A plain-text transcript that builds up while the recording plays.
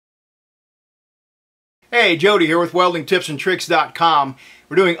Hey, Jody here with weldingtipsandtricks.com.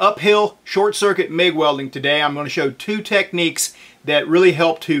 We're doing uphill short circuit MIG welding today. I'm going to show two techniques that really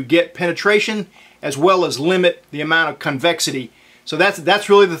help to get penetration as well as limit the amount of convexity. So that's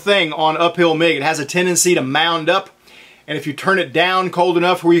really the thing on uphill MIG. It has a tendency to mound up, and if you turn it down cold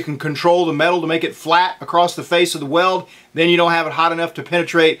enough where you can control the metal to make it flat across the face of the weld, then you don't have it hot enough to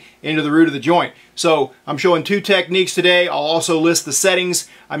penetrate into the root of the joint. So I'm showing two techniques today. I'll also list the settings.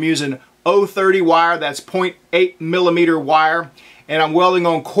 I'm using 030 wire, that's 0.8 millimeter wire, and I'm welding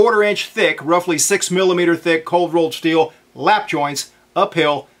on 1/4 inch thick, roughly 6 millimeter thick cold rolled steel lap joints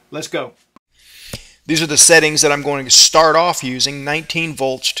uphill. Let's go. These are the settings that I'm going to start off using. 19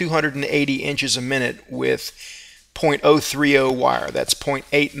 volts, 280 inches a minute with 0.030 wire. That's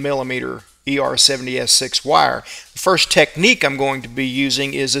 0.8 millimeter ER70S6 wire. The first technique I'm going to be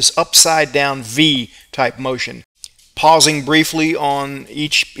using is this upside down V type motion. Pausing briefly on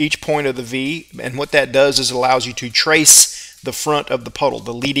each point of the V, and what that does is it allows you to trace the front of the puddle,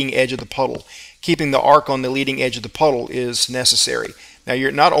 the leading edge of the puddle. Keeping the arc on the leading edge of the puddle is necessary. Now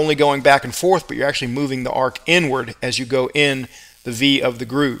you're not only going back and forth, but you're actually moving the arc inward as you go in the V of the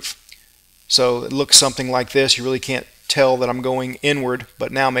groove. So it looks something like this. You really can't tell that I'm going inward,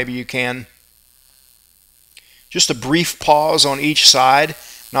 but now maybe you can. Just a brief pause on each side,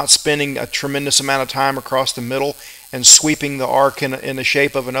 not spending a tremendous amount of time across the middle, and sweeping the arc in the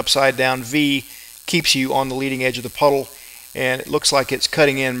shape of an upside down V keeps you on the leading edge of the puddle, and it looks like it's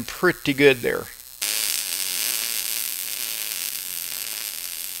cutting in pretty good there.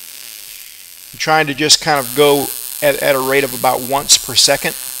 I'm trying to just kind of go at a rate of about once per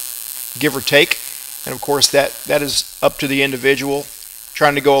second, give or take, and of course that is up to the individual.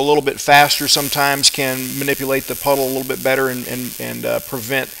 Trying to go a little bit faster sometimes can manipulate the puddle a little bit better and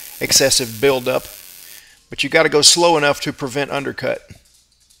prevent excessive buildup. But you got to go slow enough to prevent undercut.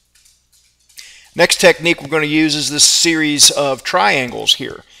 Next technique we're going to use is this series of triangles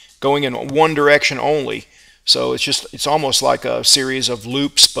here, going in one direction only. So it's almost like a series of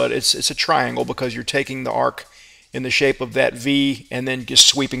loops, but it's a triangle because you're taking the arc in the shape of that V and then just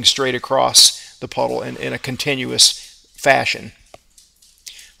sweeping straight across the puddle in a continuous fashion.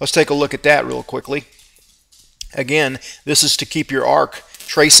 Let's take a look at that real quickly. Again, this is to keep your arc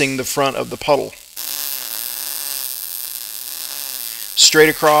tracing the front of the puddle. Straight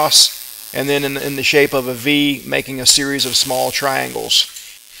across, and then in the shape of a V, making a series of small triangles.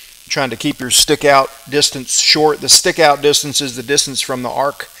 Trying to keep your stick out distance short. The stick out distance is the distance from the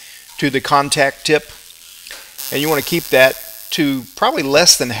arc to the contact tip, and you want to keep that to probably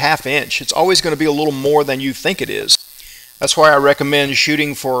less than ½ inch. It's always going to be a little more than you think it is. That's why I recommend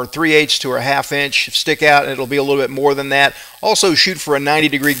shooting for 3/8 to a ½ inch stick out, and it'll be a little bit more than that. Also shoot for a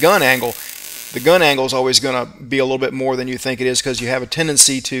 90-degree gun angle. The gun angle is always going to be a little bit more than you think it is because you have a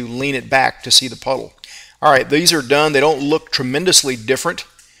tendency to lean it back to see the puddle. Alright, these are done. They don't look tremendously different.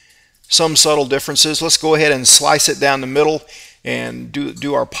 Some subtle differences. Let's go ahead and slice it down the middle and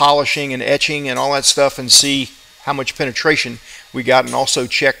do our polishing and etching and all that stuff and see how much penetration we got, and also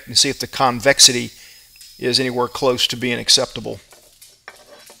check and see if the convexity is anywhere close to being acceptable.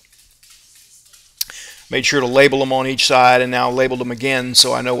 Made sure to label them on each side, and now labeled them again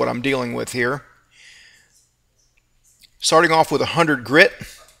so I know what I'm dealing with here. Starting off with 100 grit,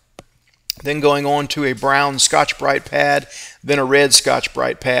 then going on to a brown Scotch-Brite pad, then a red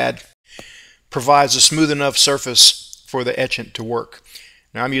Scotch-Brite pad. Provides a smooth enough surface for the etchant to work.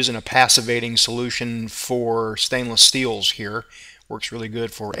 Now I'm using a passivating solution for stainless steels here. Works really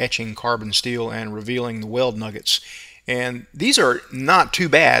good for etching carbon steel and revealing the weld nuggets. And these are not too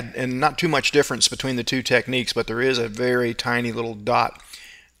bad and not too much difference between the two techniques, but there is a very tiny little dot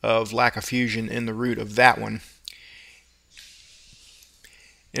of lack of fusion in the root of that one.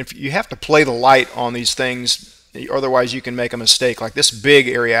 If you have to play the light on these things, otherwise you can make a mistake. Like this big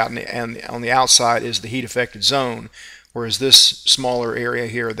area out on the outside is the heat affected zone, whereas this smaller area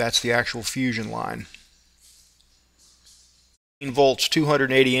here, that's the actual fusion line. Volts,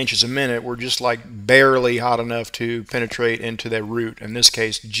 280 inches a minute, we're just like barely hot enough to penetrate into that root. In this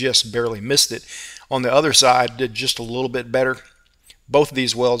case, just barely missed it. On the other side, did just a little bit better. Both of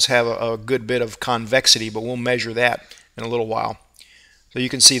these welds have a good bit of convexity, but we'll measure that in a little while. So you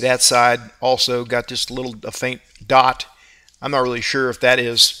can see that side also got just a faint dot. I'm not really sure if that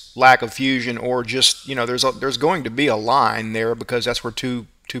is lack of fusion or just, you know, there's going to be a line there because that's where two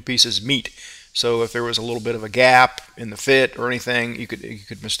pieces meet. So if there was a little bit of a gap in the fit or anything, you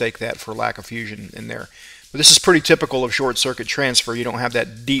could mistake that for lack of fusion in there. But this is pretty typical of short circuit transfer. You don't have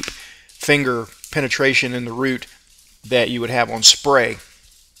that deep finger penetration in the root that you would have on spray.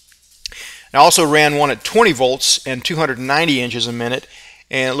 I also ran one at 20 volts and 290 inches a minute,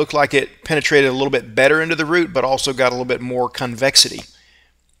 and it looked like it penetrated a little bit better into the root, but also got a little bit more convexity.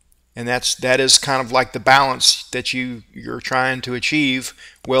 And that is kind of like the balance that you're trying to achieve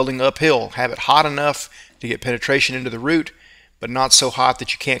welding uphill. Have it hot enough to get penetration into the root, but not so hot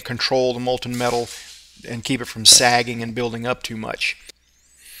that you can't control the molten metal and keep it from sagging and building up too much.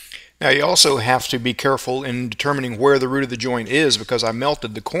 Now you also have to be careful in determining where the root of the joint is, because I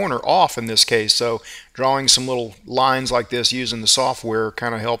melted the corner off in this case, so drawing some little lines like this using the software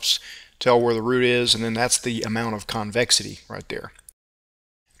kind of helps tell where the root is, and then that's the amount of convexity right there.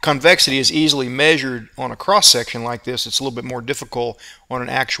 Convexity is easily measured on a cross section like this. It's a little bit more difficult on an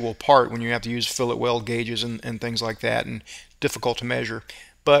actual part when you have to use fillet weld gauges and things like that, and difficult to measure.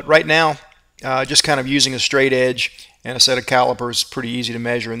 But right now, just kind of using a straight edge and a set of calipers, pretty easy to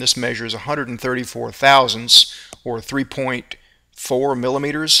measure, and this measures 134 thousandths or 3.4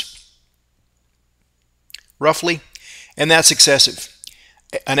 millimeters roughly, and that's excessive.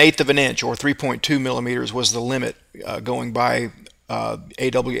 1/8 of an inch or 3.2 millimeters was the limit going by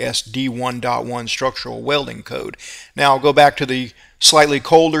AWS D1.1 structural welding code. Now I'll go back to the slightly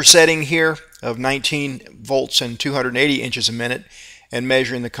colder setting here of 19 volts and 280 inches a minute and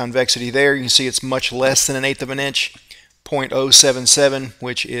measuring the convexity there. You can see it's much less than 1/8 of an inch, 0.077,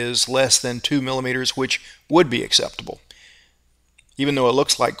 which is less than 2 millimeters, which would be acceptable, even though it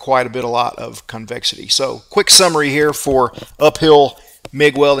looks like quite a lot of convexity. So quick summary here for uphill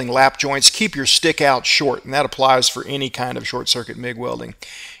MIG welding lap joints. Keep your stick out short, and that applies for any kind of short circuit MIG welding.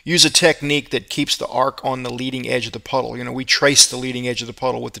 Use a technique that keeps the arc on the leading edge of the puddle. You know, we trace the leading edge of the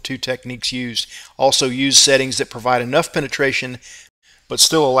puddle with the two techniques used. Also use settings that provide enough penetration but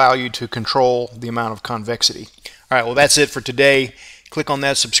still allow you to control the amount of convexity. All right, well, that's it for today. Click on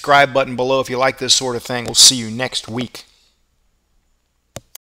that subscribe button below if you like this sort of thing. We'll see you next week.